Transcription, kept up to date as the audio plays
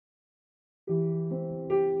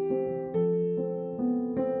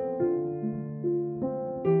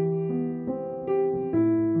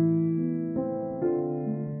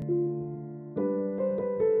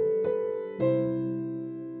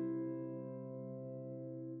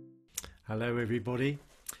Hello everybody,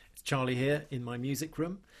 it's Charlie here in my music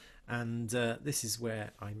room, and this is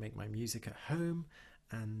where I make my music at home,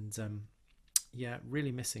 and yeah,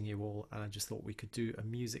 really missing you all, and I just thought we could do a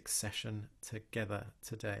music session together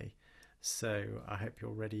today. So I hope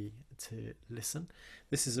you're ready to listen.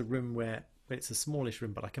 This is a room where it's a smallish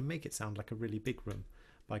room, but I can make it sound like a really big room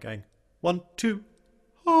by going 1, 2,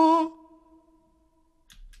 ah.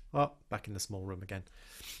 Oh, back in the small room again.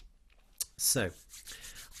 So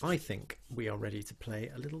I think we are ready to play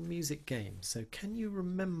a little music game. So can you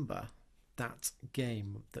remember that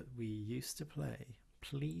game that we used to play?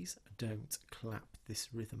 Please don't clap this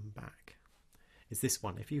rhythm back. It's this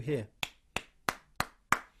one. If you hear,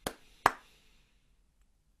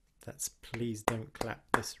 that's please don't clap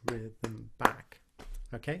this rhythm back.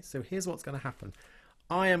 Okay, so here's what's going to happen.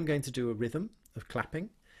 I am going to do a rhythm of clapping,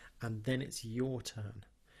 and then it's your turn.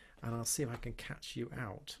 And I'll see if I can catch you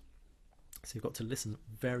out. So you've got to listen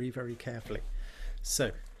very, very carefully. So,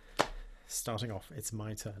 starting off, it's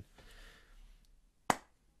my turn.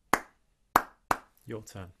 Your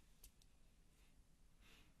turn.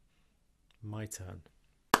 My turn.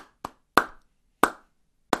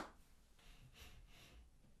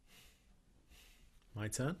 My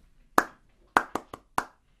turn.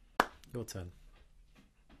 Your turn.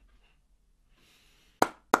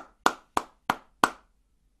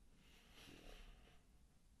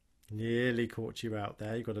 Nearly caught you out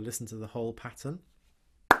there. You've got to listen to the whole pattern.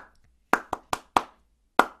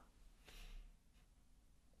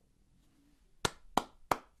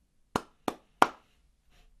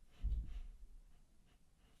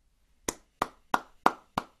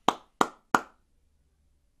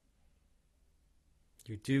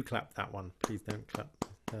 You do clap that one. Please don't clap.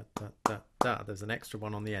 Da, da, da, da. There's an extra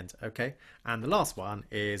one on the end. Okay. And the last one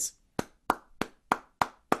is...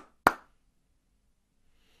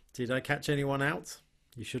 Did I catch anyone out?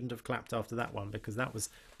 You shouldn't have clapped after that one, because that was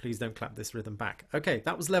please don't clap this rhythm back. Okay,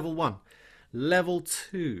 that was level 1. Level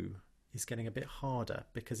 2 is getting a bit harder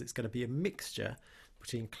because it's going to be a mixture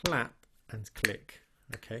between clap and click.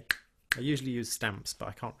 Okay, I usually use stamps, but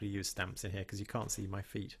I can't really use stamps in here because you can't see my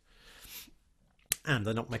feet. And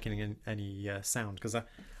they're not making any sound because I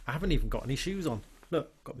haven't even got any shoes on.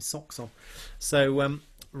 Look, got my socks on. So,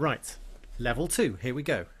 right, level 2, here we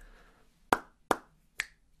go.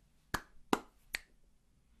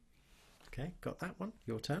 Okay, got that one.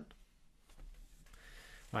 Your turn.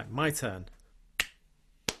 Right, my turn.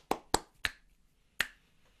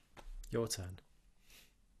 Your turn.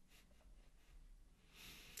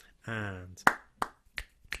 And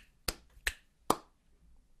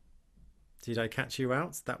did I catch you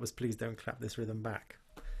out? That was please don't clap this rhythm back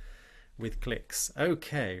with clicks.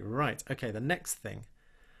 Okay, right. Okay, the next thing.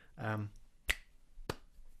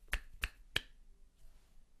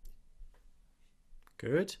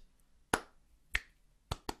 Good.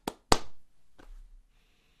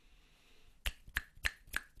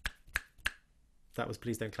 That was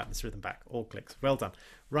please don't clap this rhythm back. All clicks. Well done.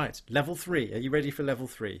 Right, level 3. Are you ready for level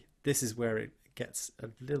 3? This is where it gets a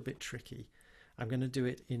little bit tricky. I'm going to do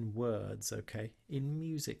it in words, okay? In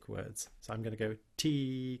music words. So I'm going to go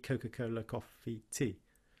tea, Coca-Cola, coffee, tea.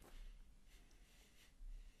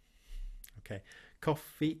 Okay.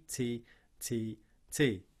 Coffee, tea, tea,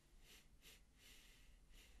 tea.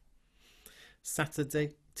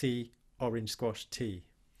 Saturday, tea, orange squash, tea.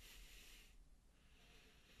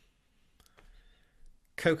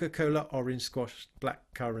 Coca-Cola, orange squash,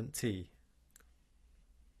 blackcurrant tea.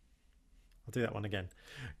 I'll do that one again.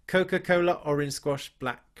 Coca-Cola, orange squash,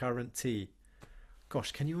 blackcurrant tea.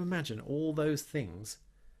 Gosh, can you imagine all those things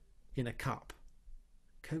in a cup?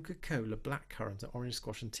 Coca-Cola, blackcurrant, orange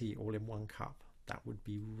squash and tea all in one cup. That would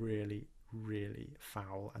be really, really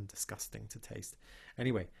foul and disgusting to taste.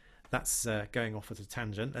 Anyway, that's going off at a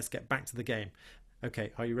tangent. Let's get back to the game.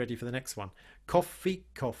 Okay, are you ready for the next one? Coffee,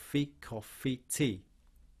 coffee, coffee, tea.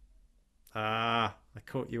 Ah, I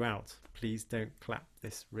caught you out. Please don't clap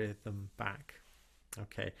this rhythm back.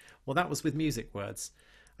 Okay, well that was with music words.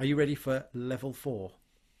 Are you ready for level 4?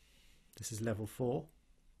 This is level 4.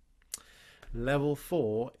 Level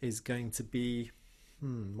 4 is going to be,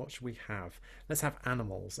 what should we have? Let's have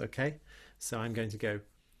animals, okay? So I'm going to go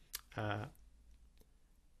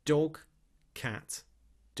dog, cat,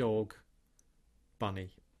 dog,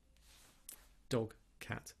 bunny. Dog,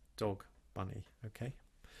 cat, dog, bunny, okay?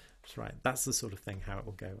 That's right. That's the sort of thing how it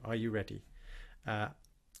will go. Are you ready?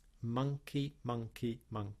 Monkey, monkey,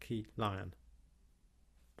 monkey, lion.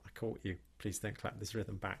 I caught you. Please don't clap this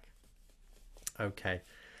rhythm back. Okay.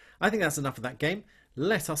 I think that's enough of that game.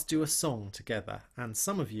 Let us do a song together. And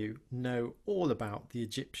some of you know all about the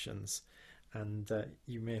Egyptians, and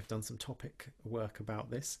you may have done some topic work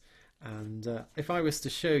about this. And if I was to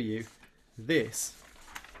show you this,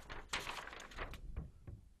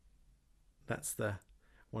 that's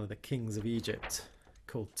one of the kings of Egypt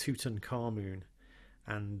called Tutankhamun,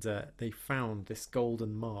 and they found this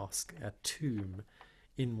golden mask, a tomb,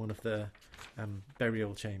 in one of the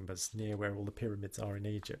burial chambers near where all the pyramids are in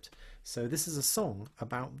Egypt. So this is a song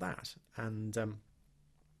about that, and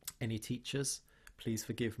any teachers, please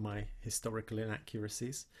forgive my historical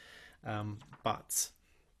inaccuracies, but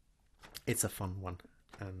it's a fun one,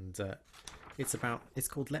 and it's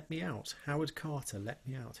called Let Me Out. Howard Carter, Let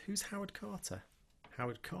Me Out. Who's Howard Carter?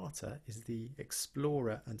 Howard Carter is the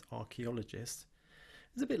explorer and archaeologist.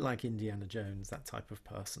 He's a bit like Indiana Jones, that type of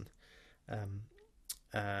person.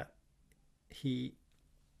 He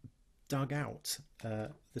dug out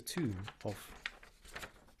the tomb of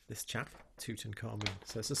this chap, Tutankhamun.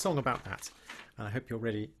 So it's a song about that, and I hope you're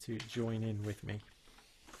ready to join in with me.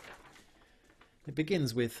 It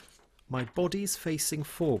begins with, "My body's facing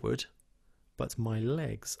forward, but my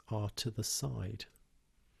legs are to the side."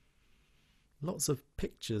 Lots of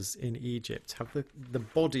pictures in Egypt have the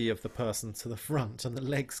body of the person to the front and the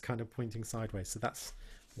legs kind of pointing sideways, so that's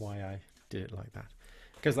why I did it like that.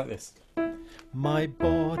 It goes like this. My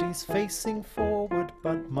body's facing forward,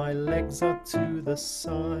 but my legs are to the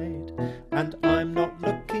side, and I'm not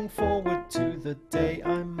looking forward to the day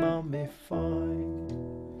I'm mummified,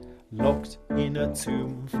 locked in a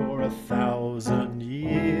tomb for 1,000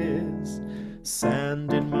 years,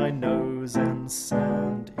 sand in my nose and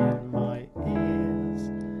sand in my ears.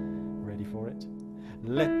 Ready for it?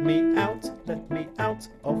 Let me out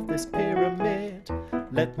of this pyramid.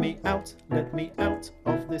 Let me out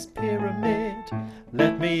of this pyramid.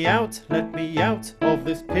 Let me out of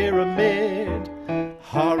this pyramid.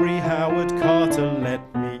 Hurry, Howard Carter, let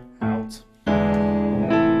me out.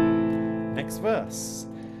 Next verse.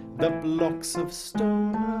 The blocks of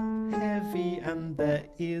stone are heavy and there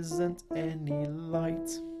isn't any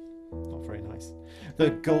light. Not very nice.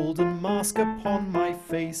 The golden mask upon my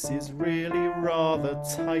face is really rather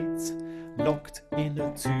tight, locked in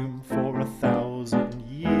a tomb for 1,000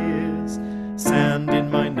 years, sand in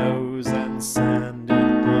my nose and sand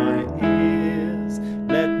in my ears.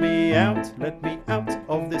 Let me out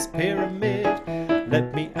of this pyramid.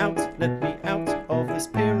 Let me out of this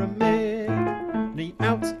pyramid.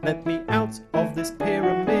 Let me out of this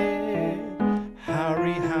pyramid.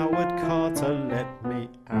 Hurry, Howard Carter, let me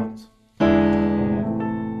out.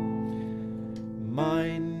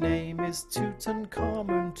 My name is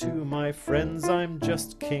Tutankhamun, to my friends I'm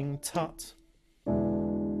just King Tut.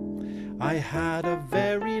 I had a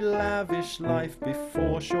very lavish life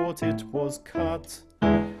before short it was cut,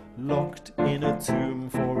 locked in a tomb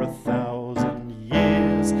for 1,000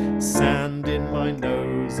 years, sand in my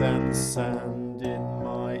nose and sand in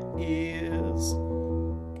my ears.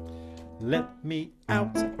 Let me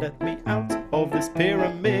out of this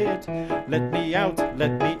pyramid. Let me out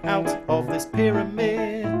of this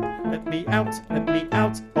pyramid. Let me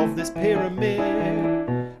out of this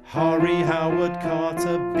pyramid. Hurry, Howard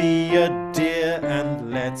Carter, be a dear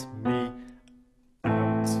and let me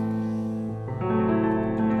out.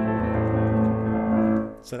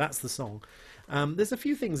 So that's the song. There's a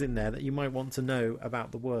few things in there that you might want to know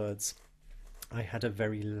about the words. I had a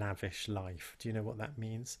very lavish life. Do you know what that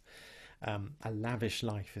means? A lavish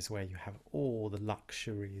life is where you have all the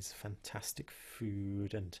luxuries, fantastic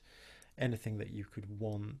food and anything that you could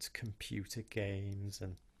want, computer games,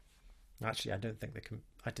 and actually I didn't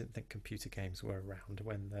think computer games were around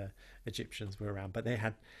when the Egyptians were around, but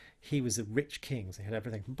he was a rich king, so he had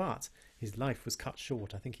everything, but his life was cut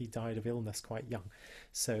short. I think he died of illness quite young,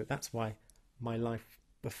 so that's why my life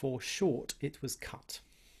before short it was cut.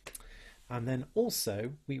 And then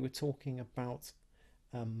also we were talking about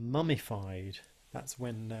mummified. That's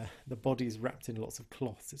when the body's wrapped in lots of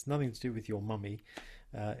cloths. It's nothing to do with your mummy.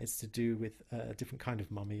 It's to do with a different kind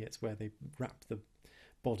of mummy. It's where they wrap the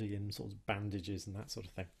body in sort of bandages and that sort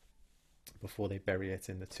of thing before they bury it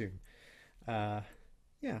in the tomb.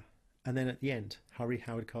 Yeah. And then at the end, hurry,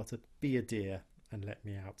 Howard Carter, be a dear and let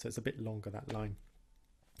me out. So it's a bit longer, that line.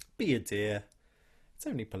 Be a dear. It's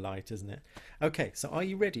only polite, isn't it? Okay, so are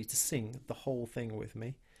you ready to sing the whole thing with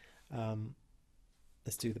me?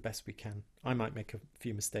 Let's do the best we can. I might make a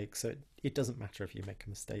few mistakes, so it doesn't matter if you make a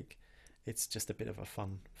mistake. It's just a bit of a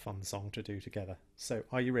fun song to do together. So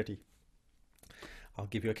are you ready? I'll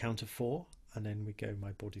give you a count of 4 and then we go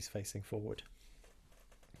my body's facing forward.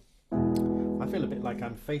 I feel a bit like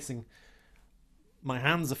my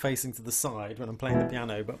hands are facing to the side when I'm playing the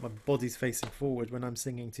piano, but my body's facing forward when I'm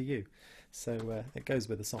singing to you. So it goes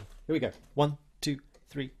with the song. Here we go. 1, 2,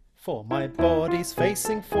 3, For my body's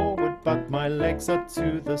facing forward, but my legs are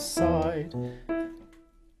to the side.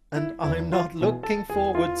 And I'm not looking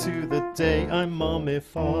forward to the day I'm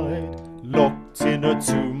mummified, locked in a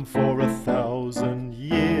tomb for 1,000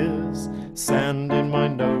 years. Sand in my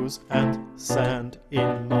nose and sand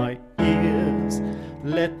in my ears.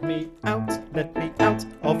 Let me out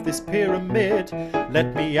of this pyramid.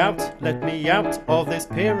 Let me out of this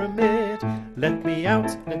pyramid. Let me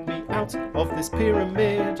out of this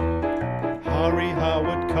pyramid. Hurry,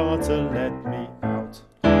 Howard Carter, let me out.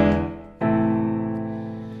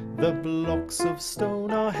 The blocks of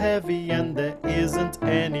stone are heavy and there isn't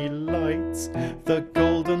any light. The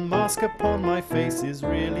golden mask upon my face is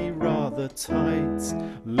really rather tight.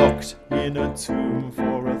 Locked in a tomb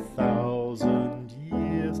for 1,000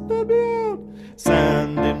 years. Let me out!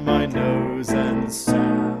 Sand in my nose and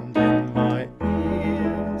sand in my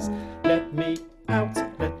ears. Let me out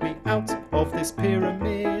of this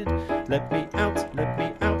pyramid. Let me out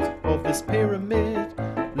of this pyramid.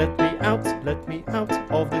 Let me out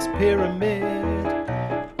of this pyramid.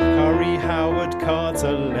 Hurry, Howard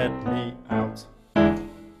Carter, let me out.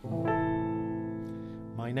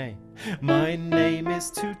 My name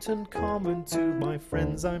is Tutankhamun. To my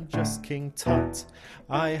friends I'm just King Tut.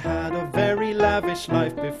 I had a very lavish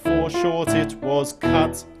life before short it was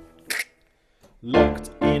cut. Locked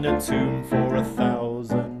in a tomb for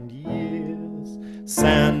 1,000 years.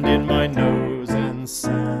 Sand in my nose and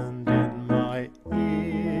sand in my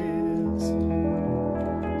ears.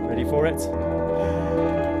 Ready for it?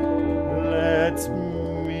 Let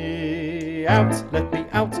me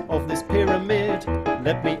out of this pyramid.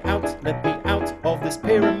 Let me out of this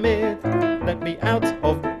pyramid. Let me out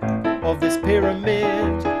of this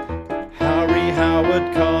pyramid. Hurry,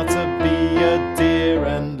 Howard Carter, be a dear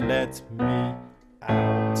and let me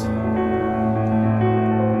out.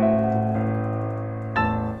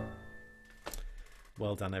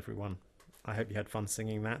 Well done, everyone. I hope you had fun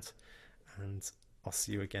singing that, and I'll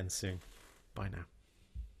see you again soon. Bye now.